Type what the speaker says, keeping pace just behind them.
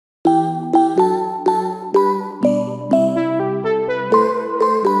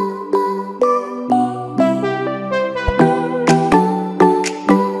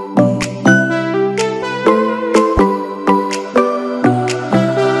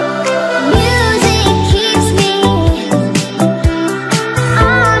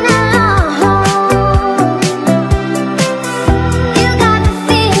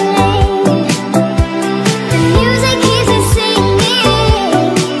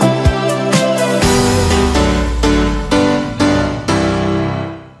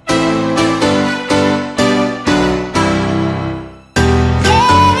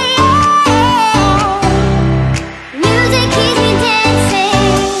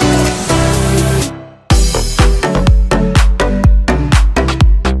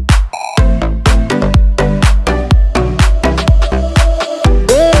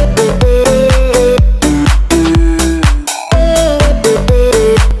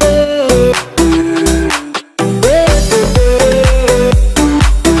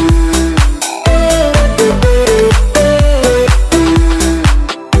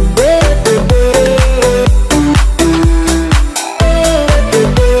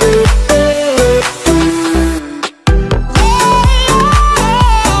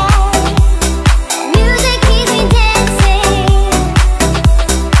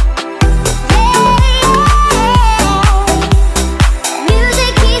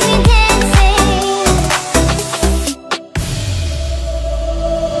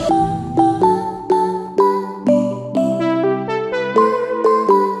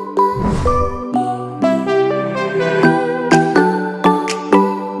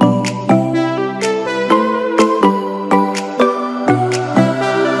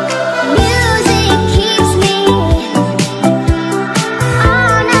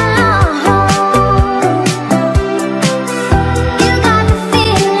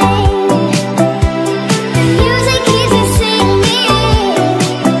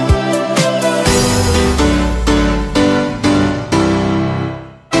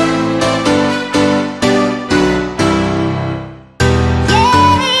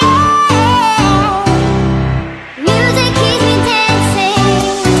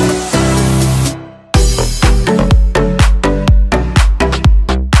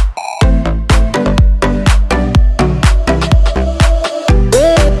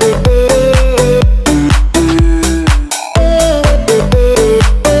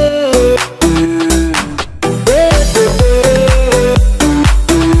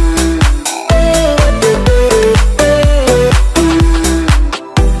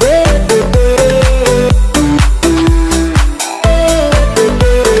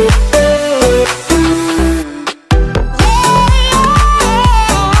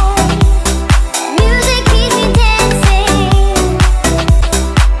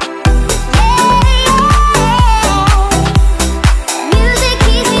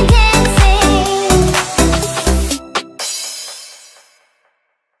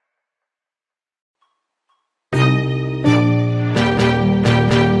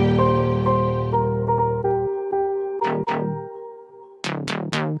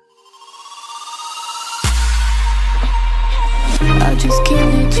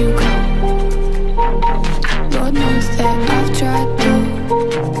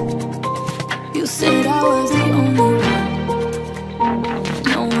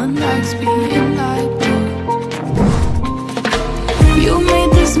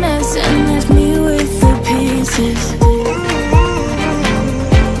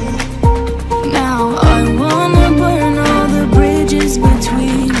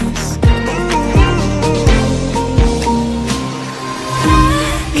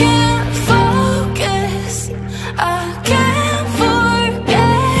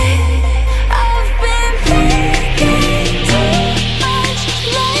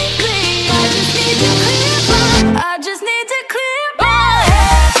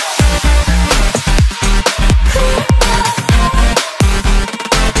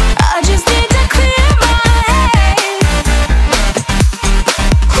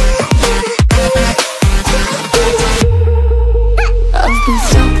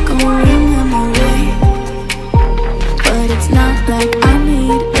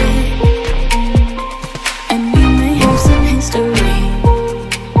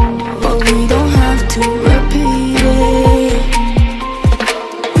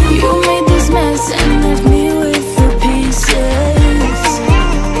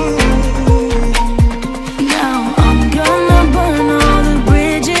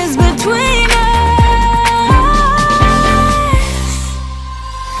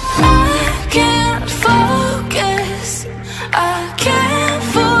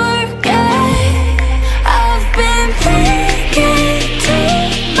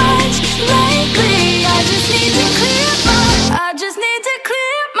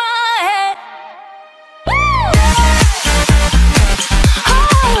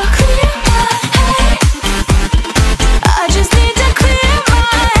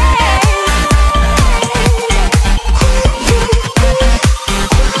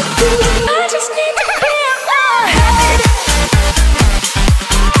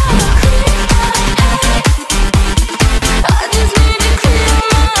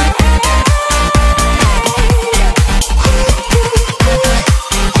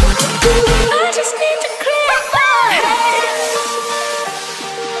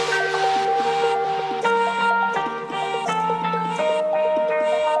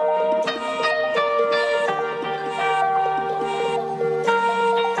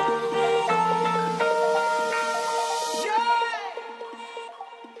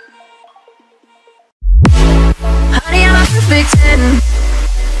perfect 10?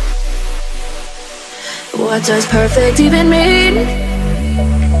 What does perfect even mean?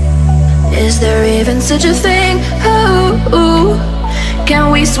 Is there even such a thing? Oh,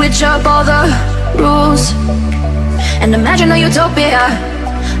 can we switch up all the rules and imagine a utopia?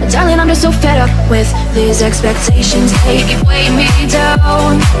 Darling, I'm just so fed up with these expectations. They keep weighing me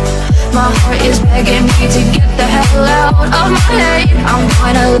down. My heart is begging me to get the hell out of my head. I'm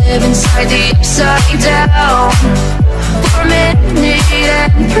gonna live inside the upside down for a minute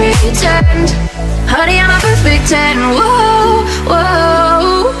and pretend. Honey, I'm a perfect 10. Whoa,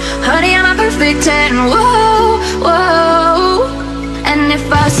 whoa. Honey, I'm a perfect 10. Whoa, whoa. And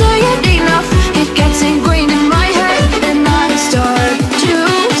if I say it enough, it gets ingrained in my head, and I start to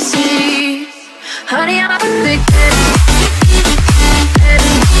see. Honey, I'm a perfect 10.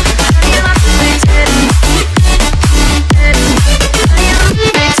 Honey, I'm a perfect 10. Honey, I'm a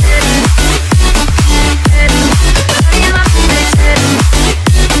perfect 10. Honey, I'm a perfect 10.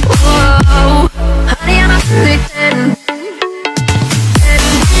 Whoa. Honey, I'm a perfect 10.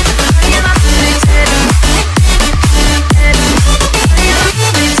 Honey, I'm a perfect 10.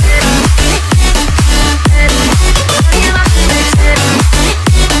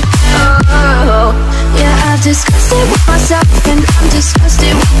 Disgusted with myself, and I'm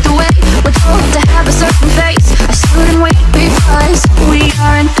disgusted with the way we're told to have a certain face. I stood and wait because we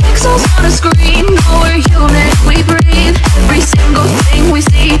aren't pixels on a screen. No, we're human, we breathe. Every single thing we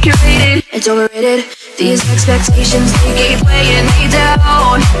see curated, it's overrated. These expectations, they keep weighing me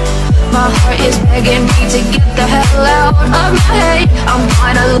down. My heart is begging me to get the hell out of my head. I'm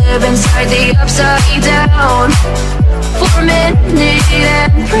gonna live inside the upside down for a minute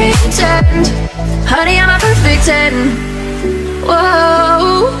and pretend. Honey, I'm a perfect 10.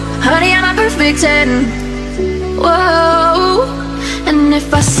 Whoa. Honey, I'm a perfect 10. Whoa. And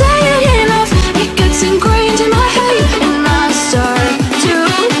if I say it enough, it gets ingrained in my head, and I start to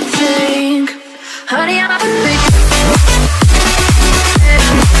think. Honey, I'm a perfect 10.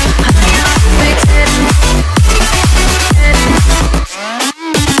 Honey, I'm a perfect 10.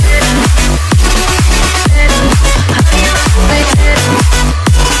 Honey, I'm a perfect 10.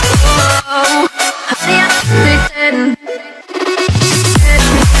 Whoa. Honey, I'm a perfect 10.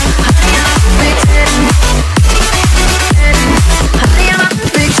 Honey, I'm a perfect 10. Honey, I'm a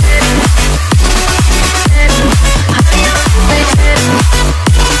perfect 10. Honey, I'm a perfect 10.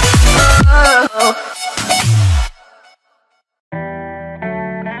 Oh.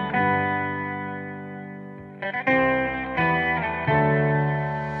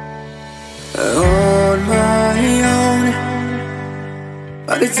 On my own,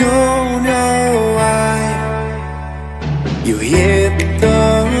 but I don't know why you hit the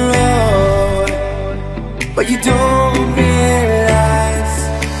road, but you don't realize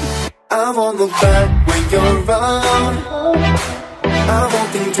I won't look back when you're around. I won't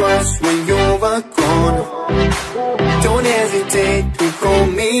think twice when you're gone. Don't hesitate to call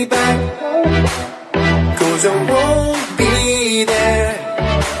me back, 'cause I won't be there.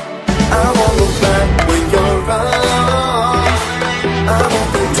 I won't look back when you're around. I won't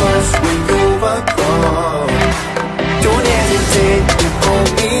think twice when you're gone. Don't hesitate to call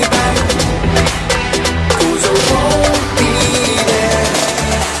me back, 'cause I won't be there.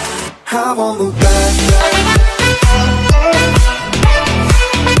 I won't look back.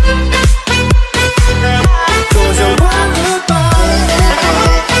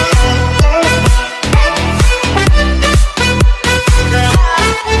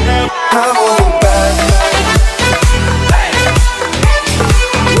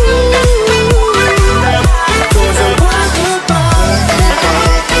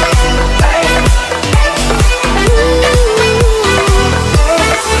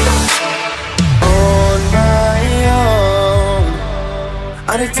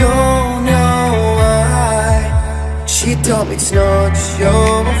 I don't know why she told me it's not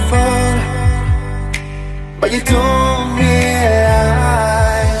your fault, but you don't realize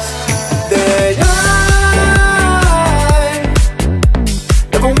that I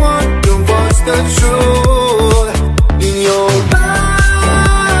never wonder what's the truth in your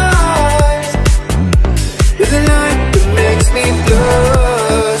eyes. There's a light that makes me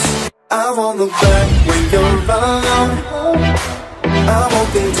blush. I won't look back when you're around. I won't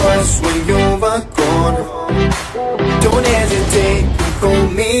think twice when you're gone. Don't hesitate to call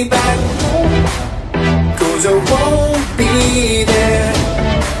me back, 'cause I won't be there.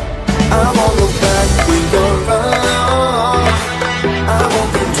 I won't look back when you're around. I won't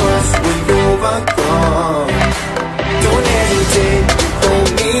think twice when you're gone. Don't hesitate to call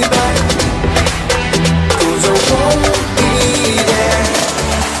me back, 'cause I won't be there.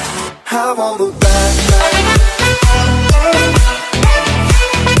 I won't look back.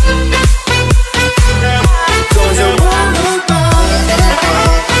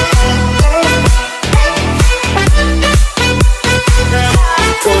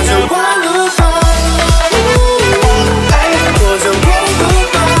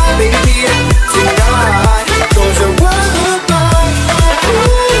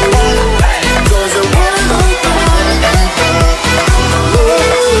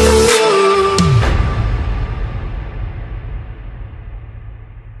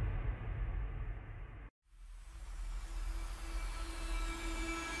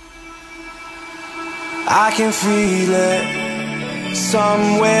 I can feel it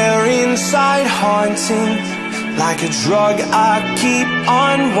somewhere inside, haunting, like a drug I keep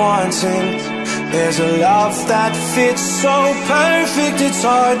on wanting. There's a love that fits so perfect, it's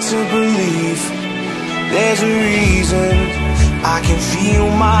hard to believe. There's a reason I can feel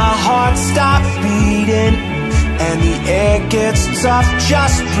my heart stop beating, and the air gets tough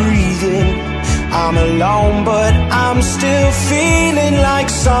just breathing. I'm alone, but I'm still feeling like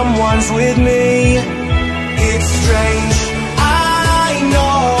someone's with me. It's strange, I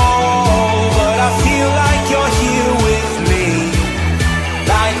know, but I feel like you're here with me,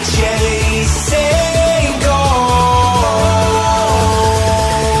 like chasing ghosts.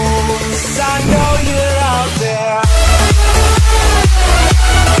 I know you're out there.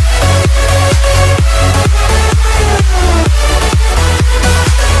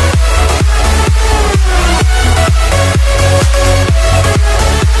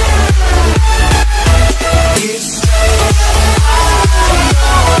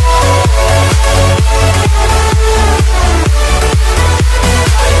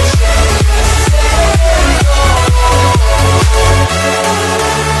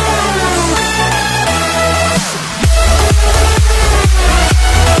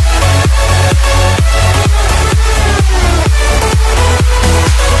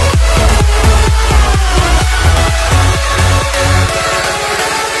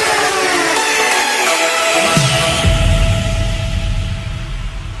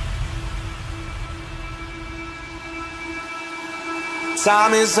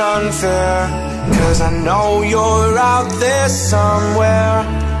 Time is unfair, 'cause I know you're out there somewhere,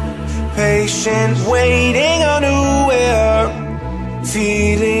 patient, waiting unaware,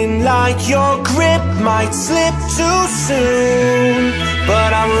 feeling like your grip might slip too soon.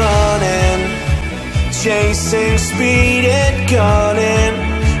 But I'm running, chasing speed and gunning.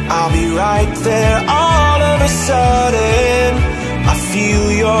 I'll be right there all of a sudden. I feel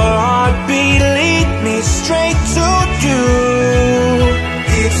your heartbeat lead me straight to you.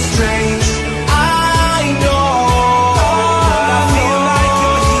 It's strange, I know, but I feel like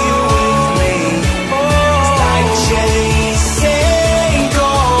you're here with me. It's like chasing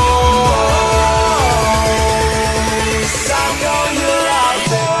ghosts. I know you're out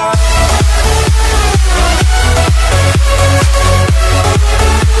there.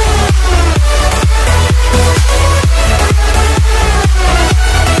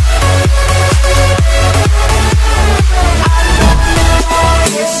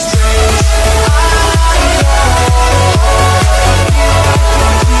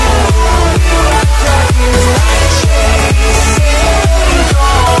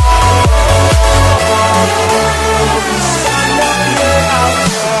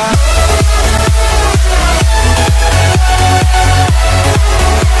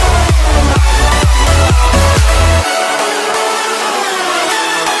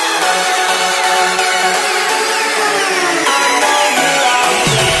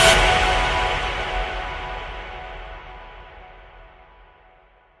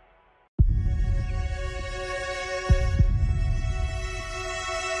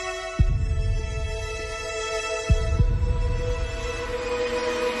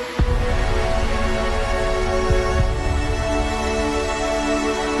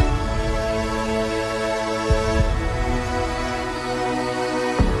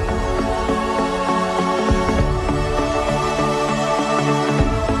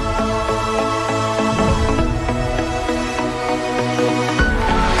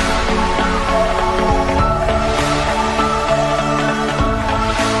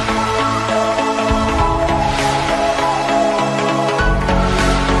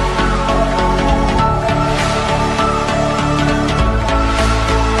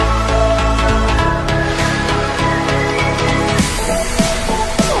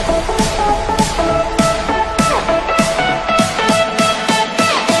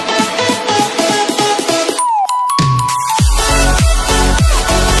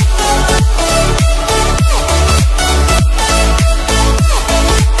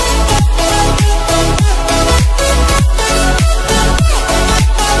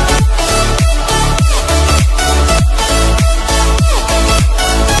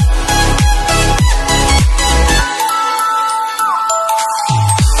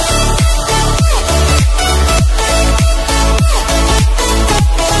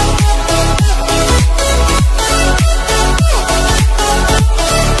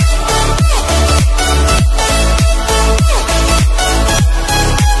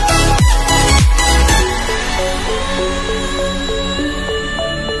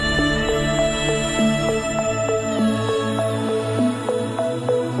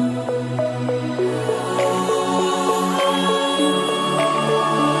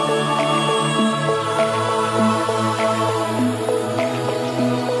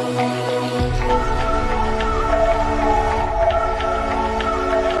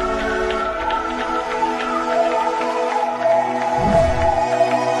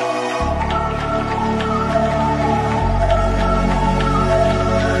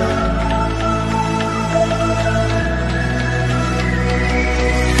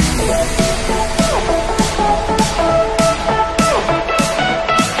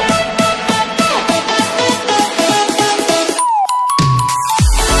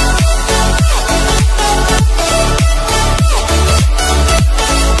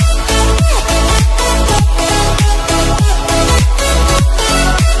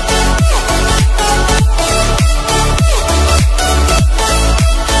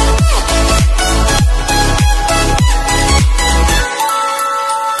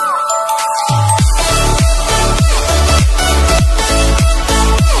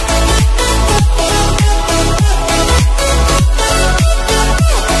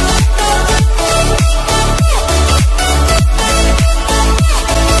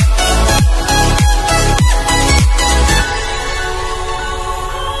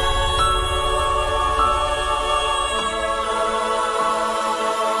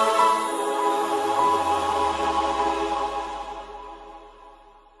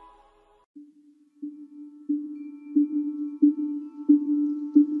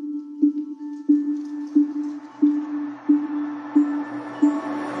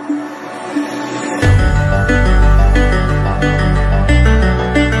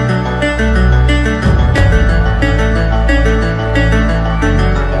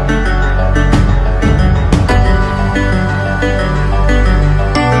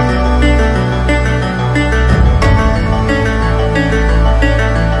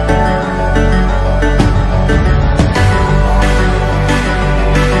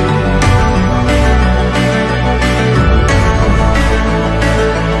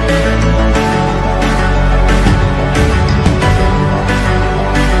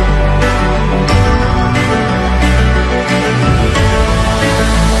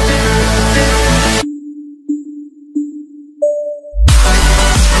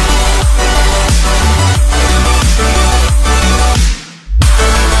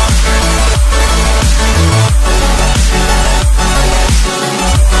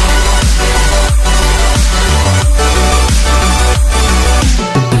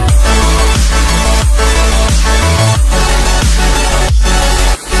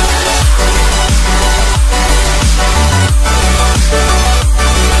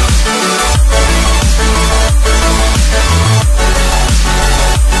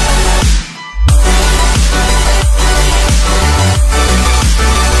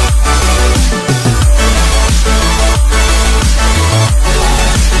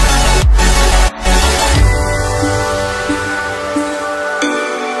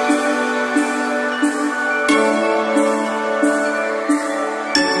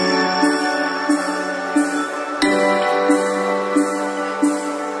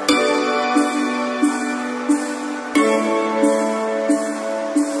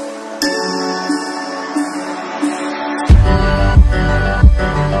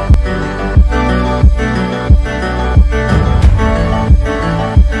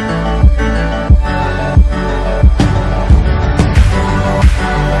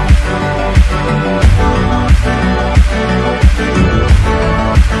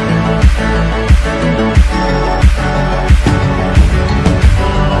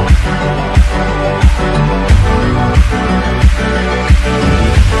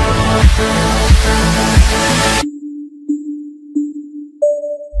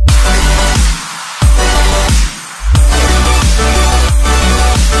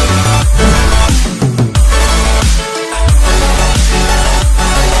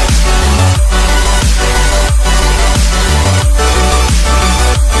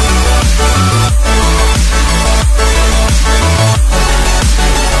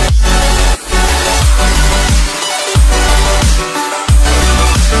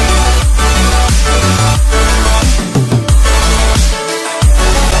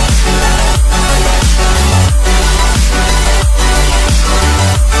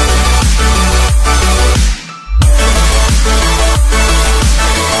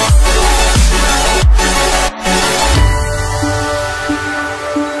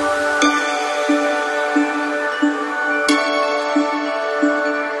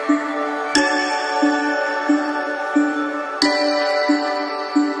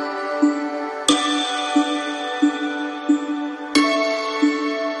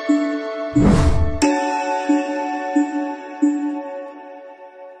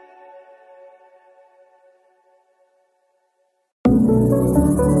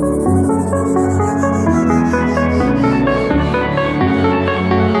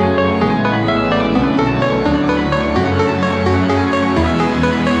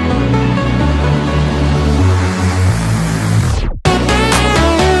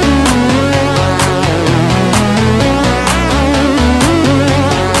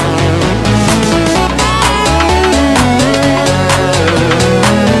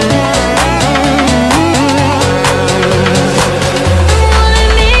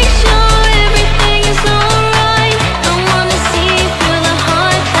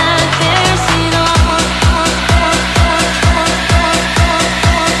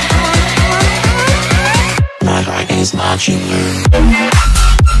 not you learn.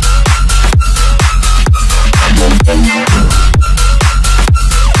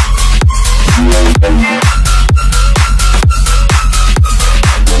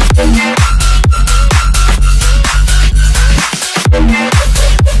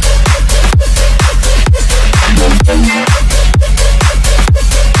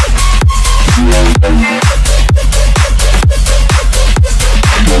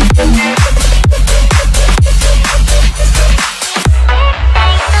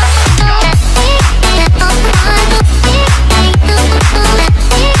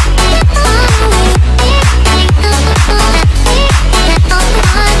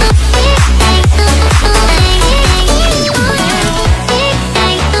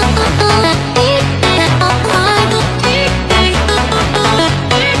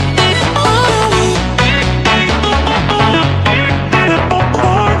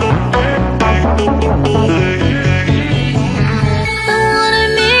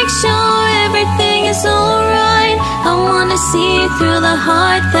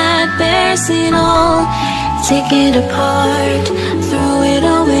 Take it apart, throw it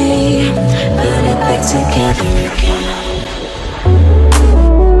away, put it back together again.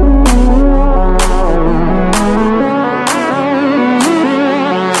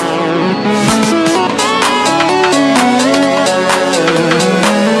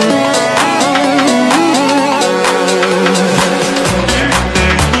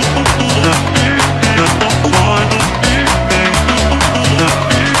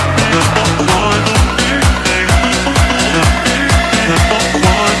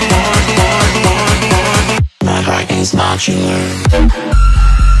 Not you learn.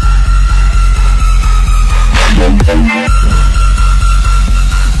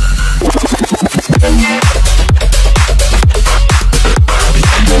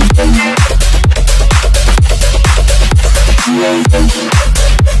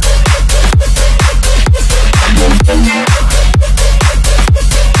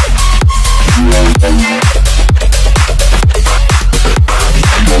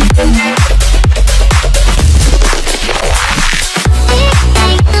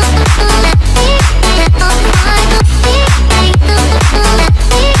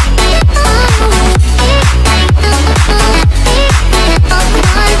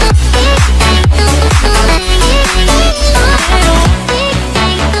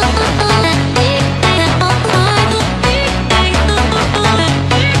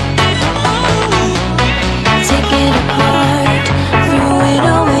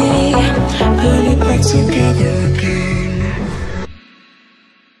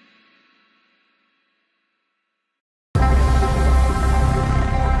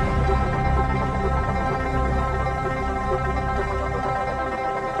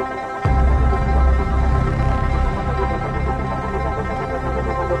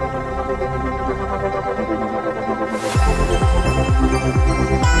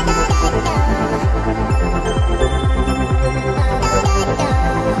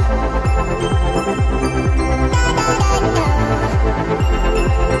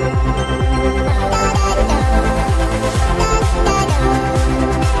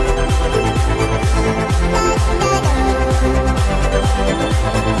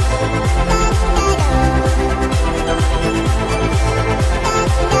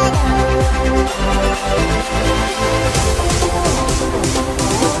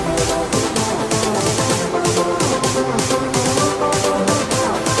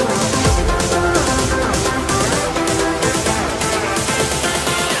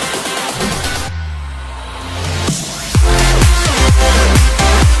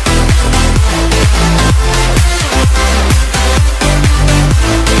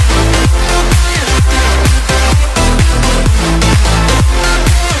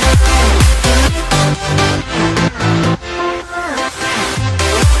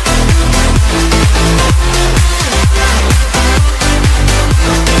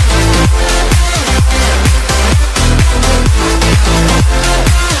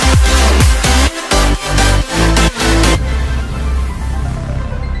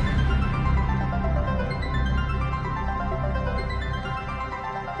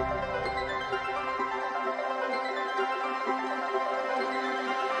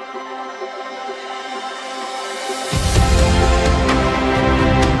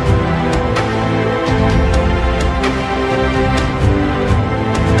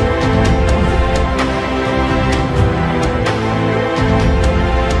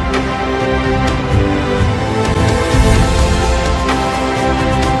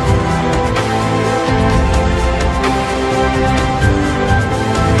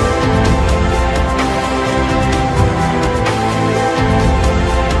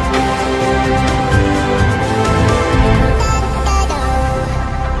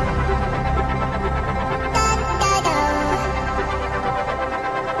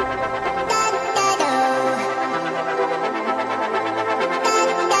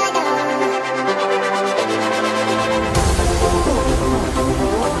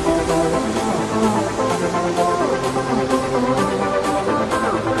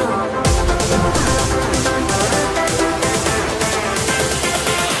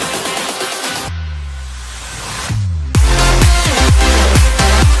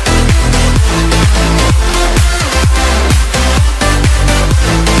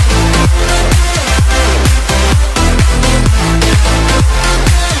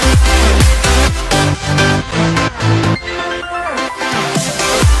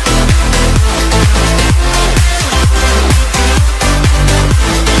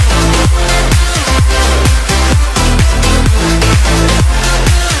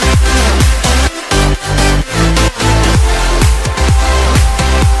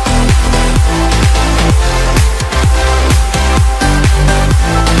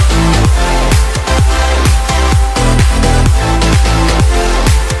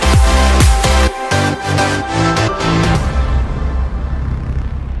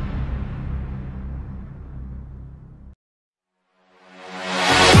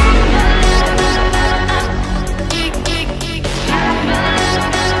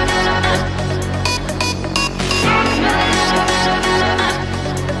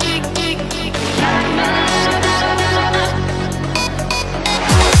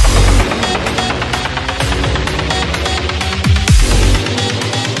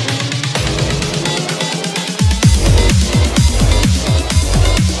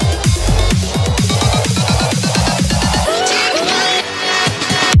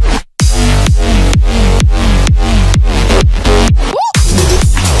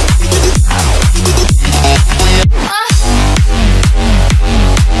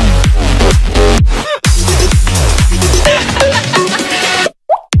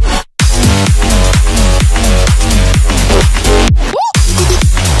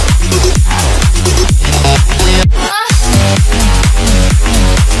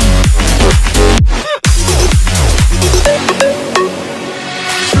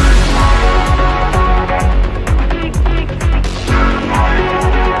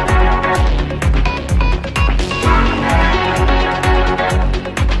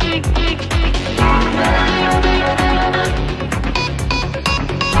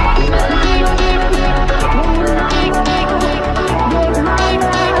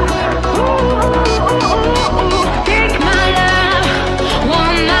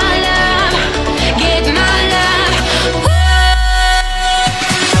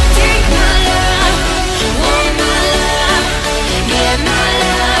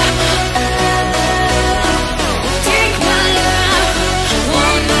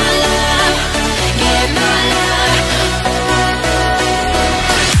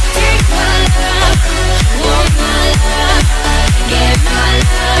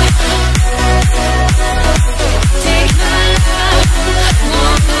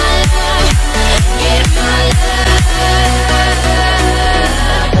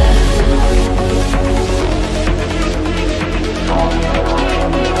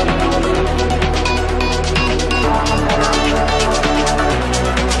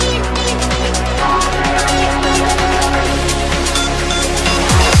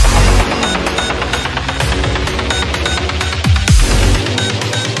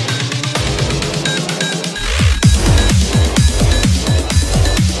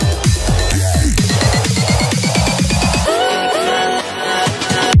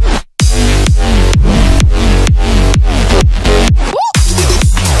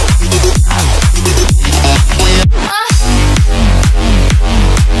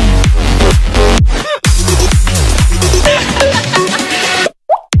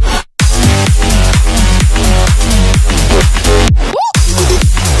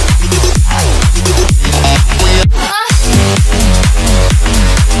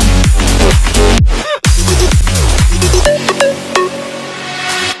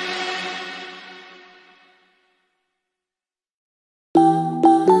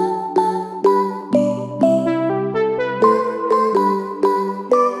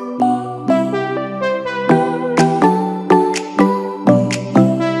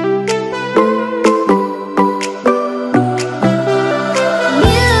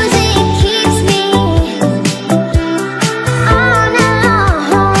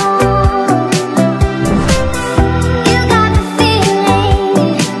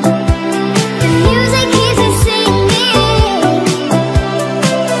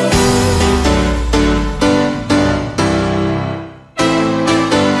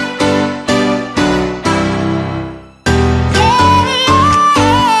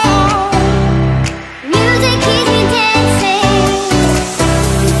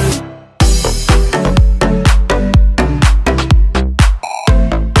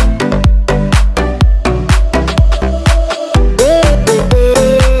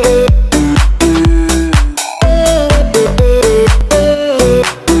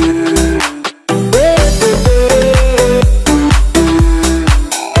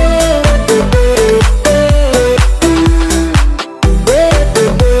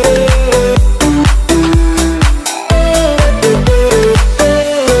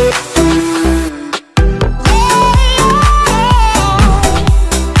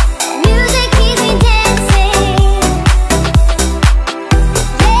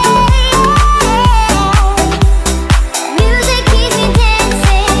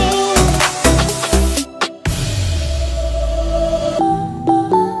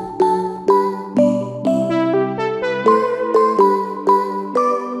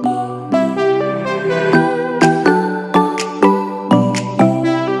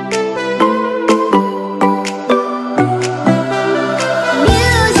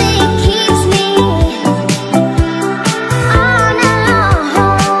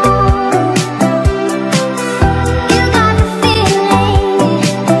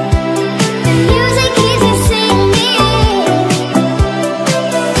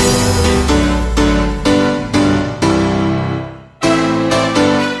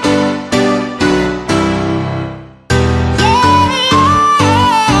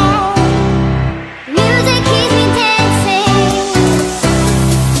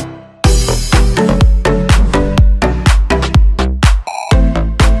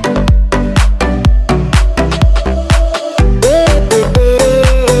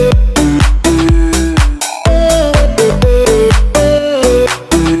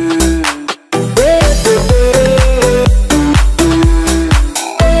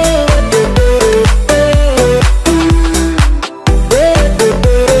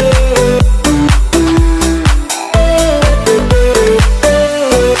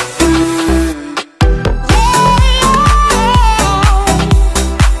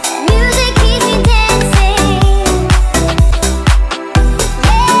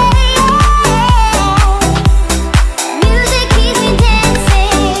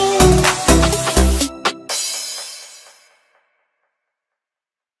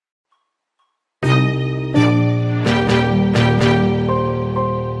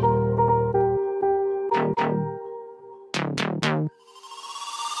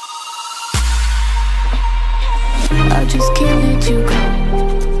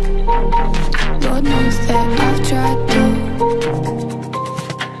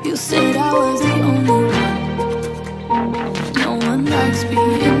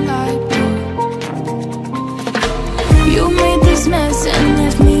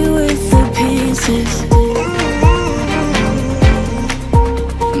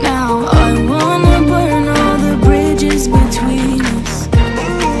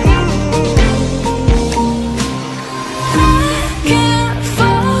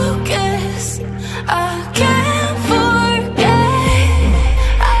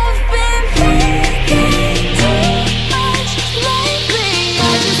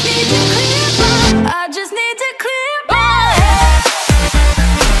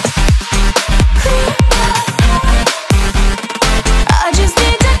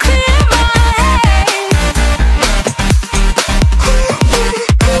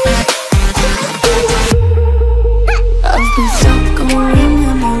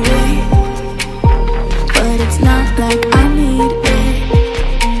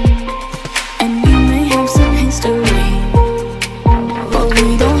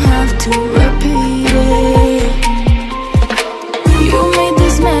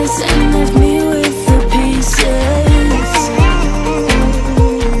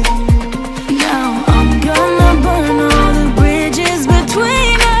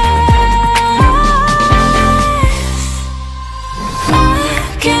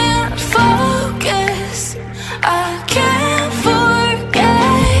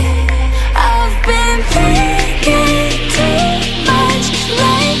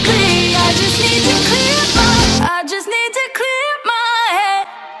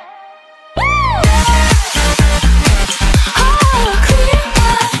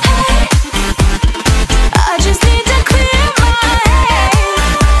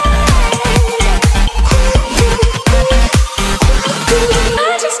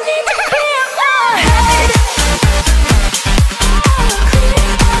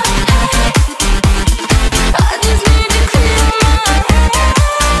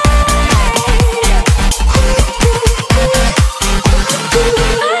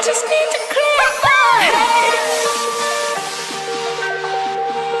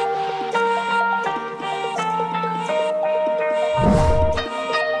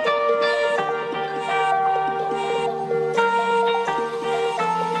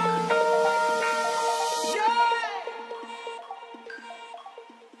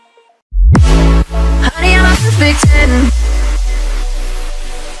 pretend.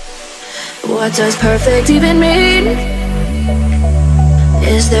 What does perfect even mean?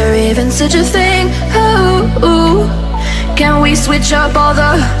 Is there even such a thing? Oh, can we switch up all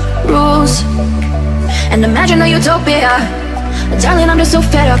the rules and imagine a utopia? Darling, I'm just so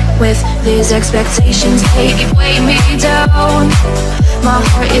fed up with these expectations. They keep weighing me down. My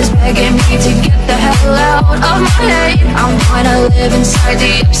heart is begging me to get the hell out of my head. I'm trying to live inside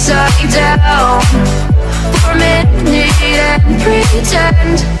the upside down for a minute and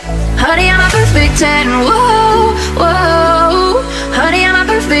pretend. Honey, I'm a perfect 10. Whoa, whoa. Honey, I'm a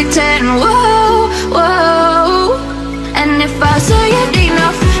perfect 10. Whoa, whoa. And if I say it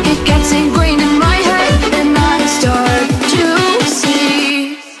enough, it gets ingrained in my head, and I start to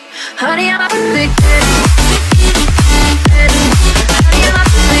see. Honey, I'm a perfect 10. Honey, I'm a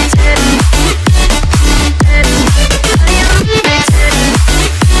perfect 10. Honey, I'm a perfect 10.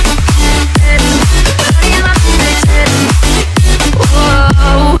 Honey, I'm a perfect 10.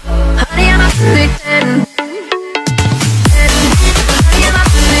 Whoa. Honey, I'm a perfect 10. Honey, I'm a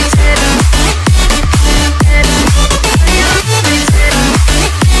perfect 10.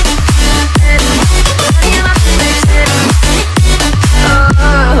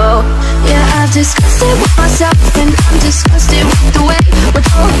 Disgusted with myself, and I'm disgusted with the way we're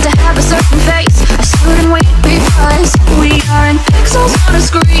told to have a certain face, a certain weight, because we aren't pixels on a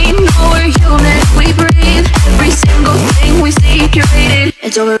screen. No, we're human, we breathe. Every single thing we see curated,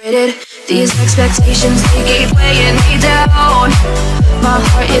 it's overrated. These expectations, they keep weighing me down. My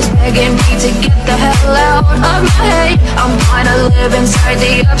heart is begging me to get the hell out of my head. I'm trying to live inside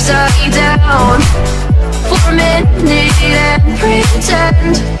the upside down for a minute and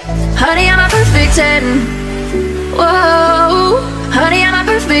pretend. Honey, I'm a perfect 10. Whoa. Honey, I'm a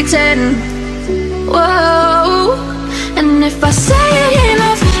perfect 10. Whoa. And if I say it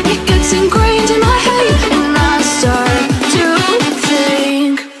enough, it gets ingrained in my head, and I start to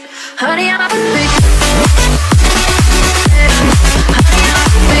think. Honey, I'm a perfect 10. Honey, I'm a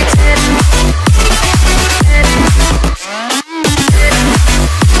perfect 10.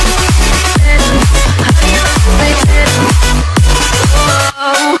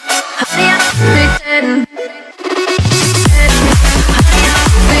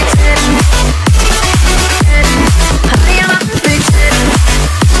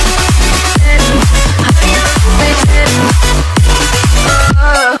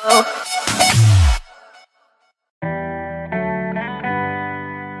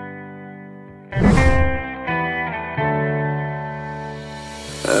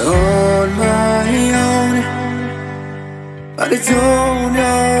 On my own, but I don't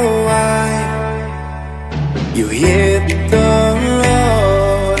know why. You hit the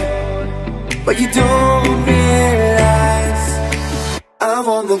road, but you don't realize I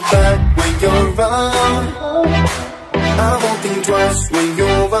won't look back when you're around. I won't think twice when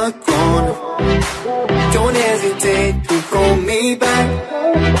you're gone. Don't hesitate to call me back,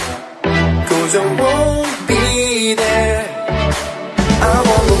 'cause I won't be there. I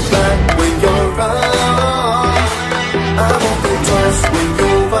won't look back when you're around. I won't think twice when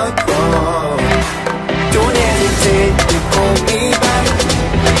you're gone. Don't hesitate to call me back,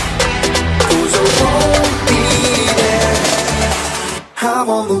 'cause I won't be there. I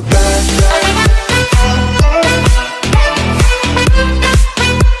won't look back.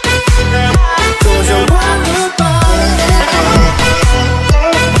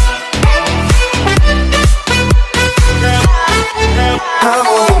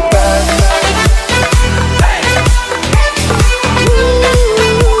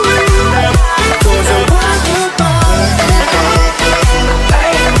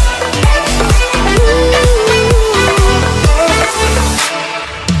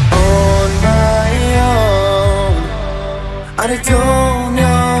 I don't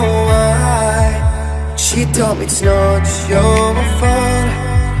know why. She told me it's not your fault,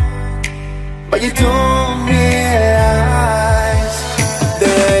 but you don't realize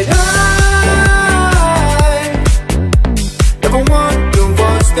that I never wonder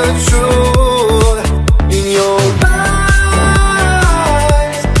what's the truth. In your eyes,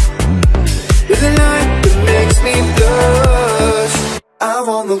 there's a light that makes me blush. I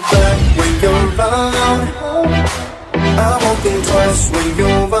won't look back when you're around. I won't think twice when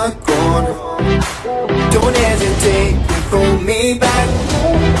you're gone. Don't hesitate to call me back,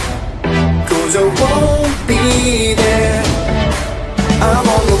 'cause I won't be there. I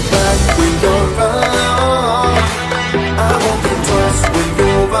won't look back when you're around. I won't think twice when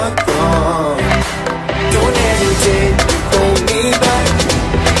you're gone. Don't hesitate to call me back,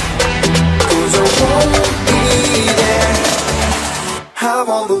 'cause I won't be there. I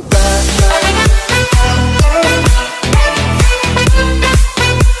won't look back.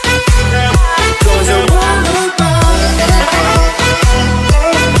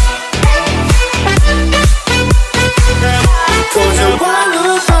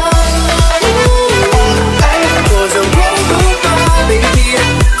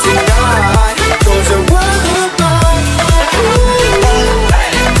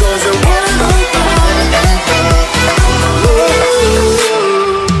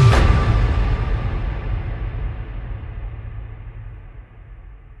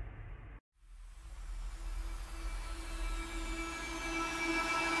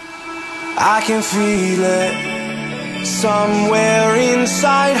 I can feel it somewhere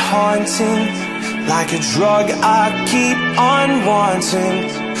inside, haunting, like a drug I keep on wanting.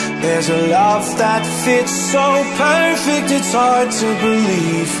 There's a love that fits so perfect, it's hard to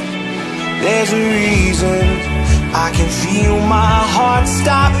believe. There's a reason I can feel my heart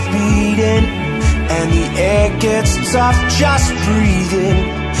stop beating, and the air gets tough just breathing.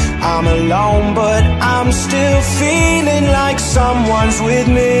 I'm alone, but I'm still feeling like someone's with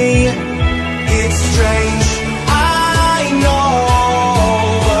me. It's strange, I know,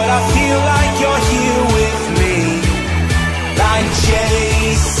 but I feel like you're here with me, like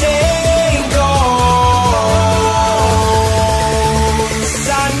chasing ghosts.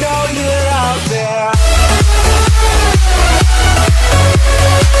 I know you're out there.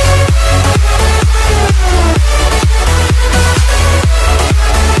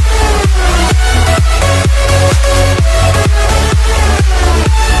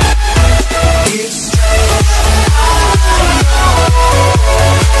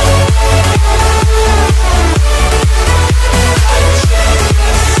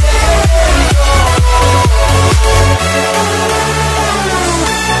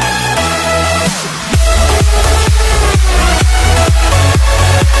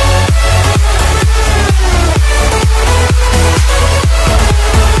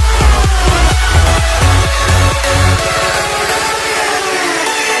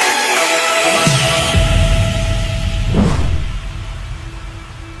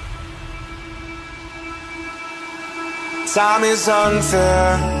 Time is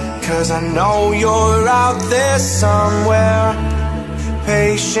unfair, 'cause I know you're out there somewhere,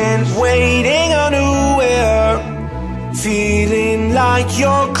 patient, waiting unaware, feeling like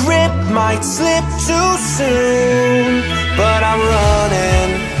your grip might slip too soon. But I'm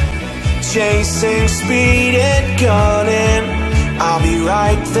running, chasing speed and gunning. I'll be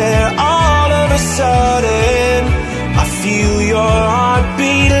right there all of a sudden. I feel your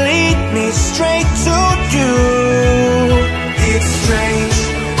heartbeat lead me straight to you. It's strange,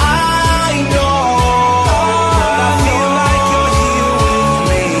 I know, but I feel like you're here with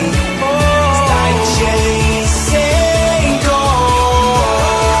me. It's like chasing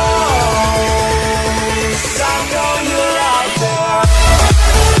ghosts. I know you're out there.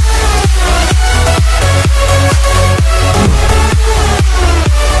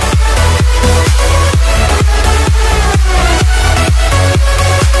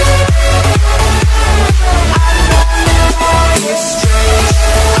 I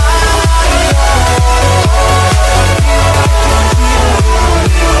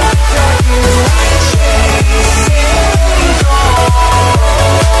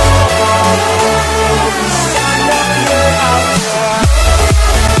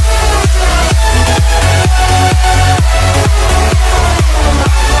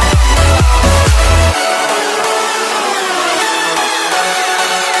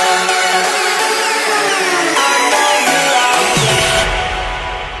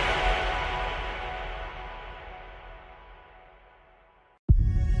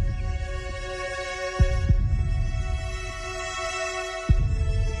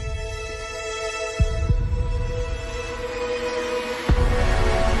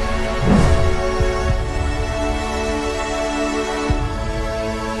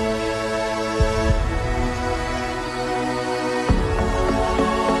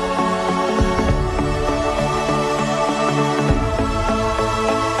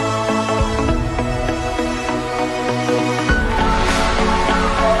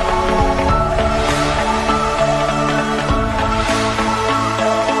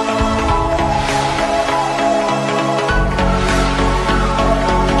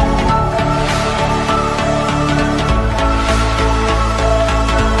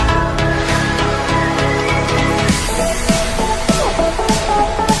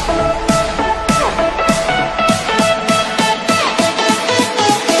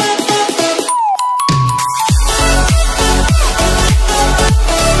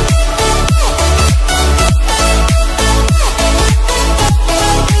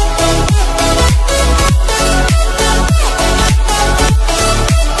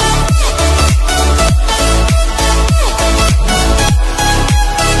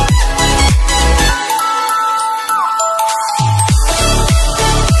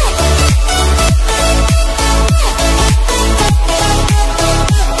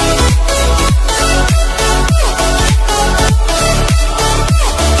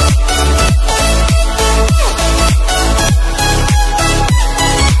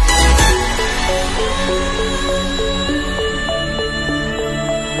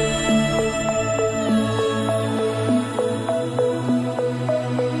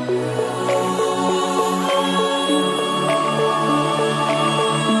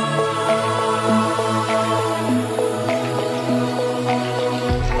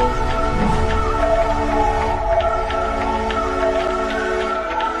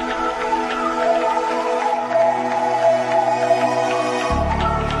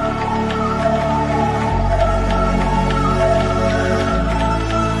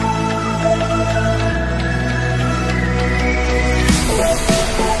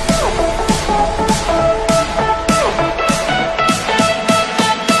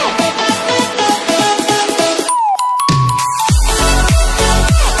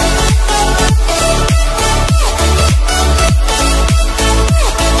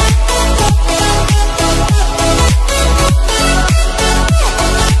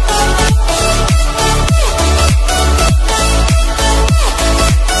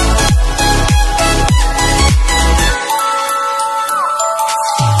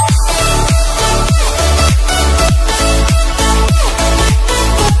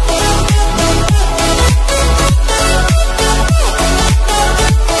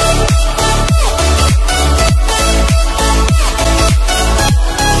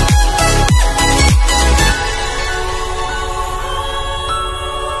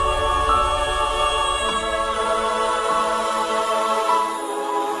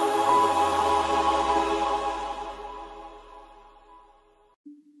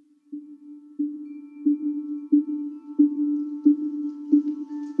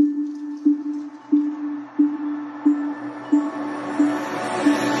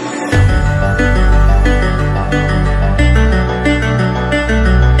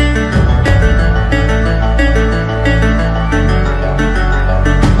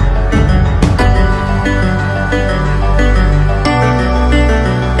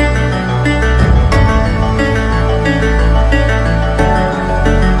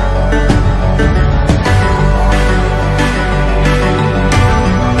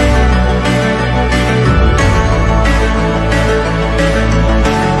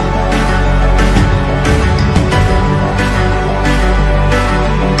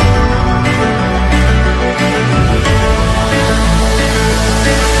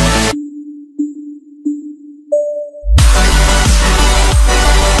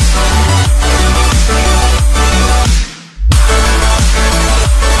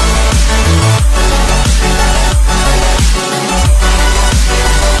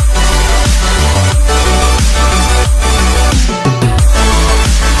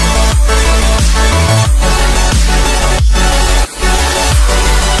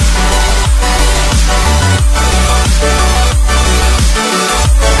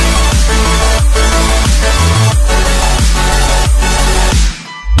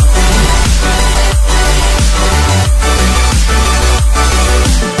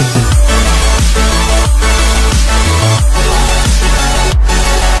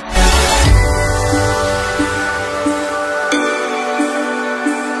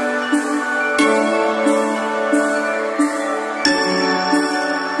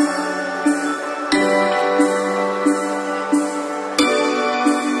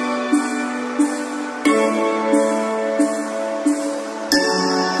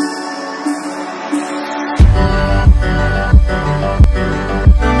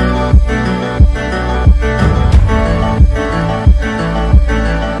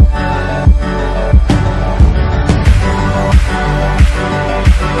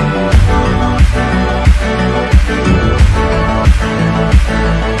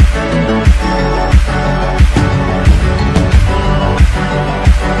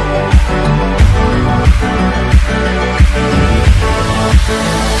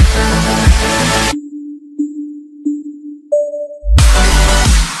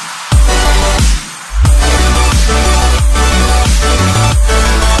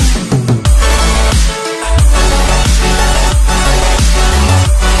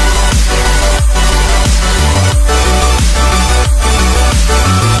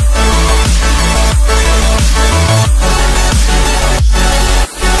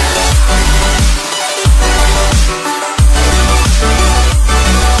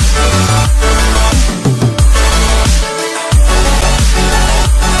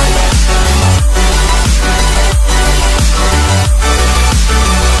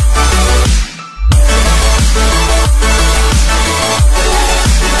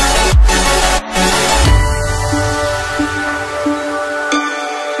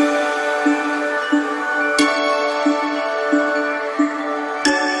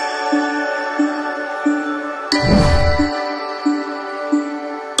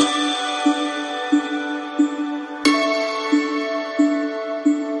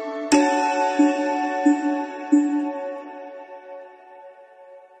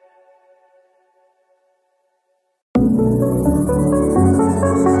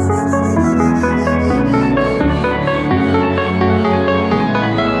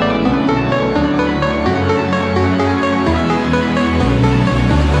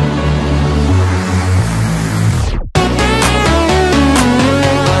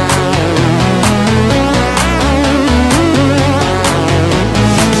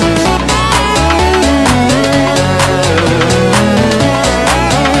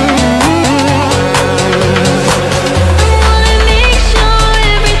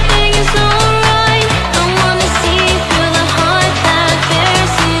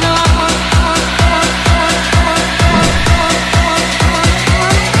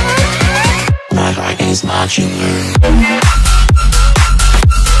modular.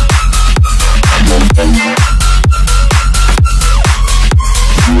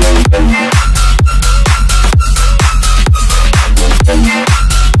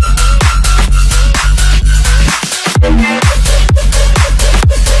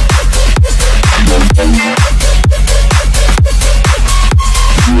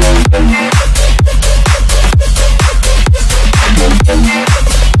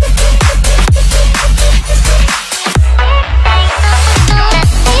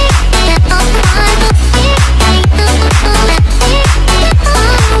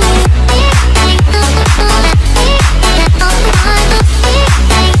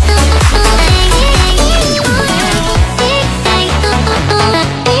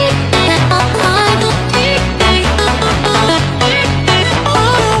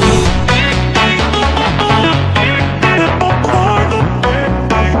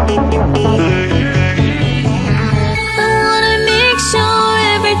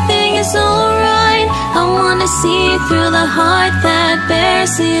 See through the heart that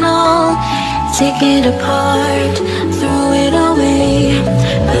bears it all. Take it apart, throw it away,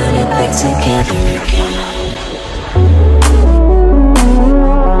 put it back together again.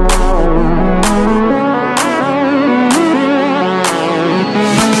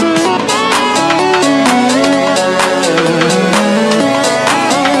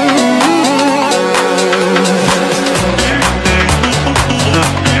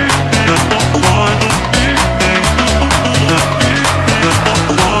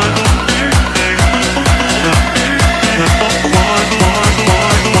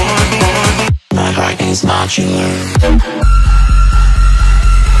 Modular.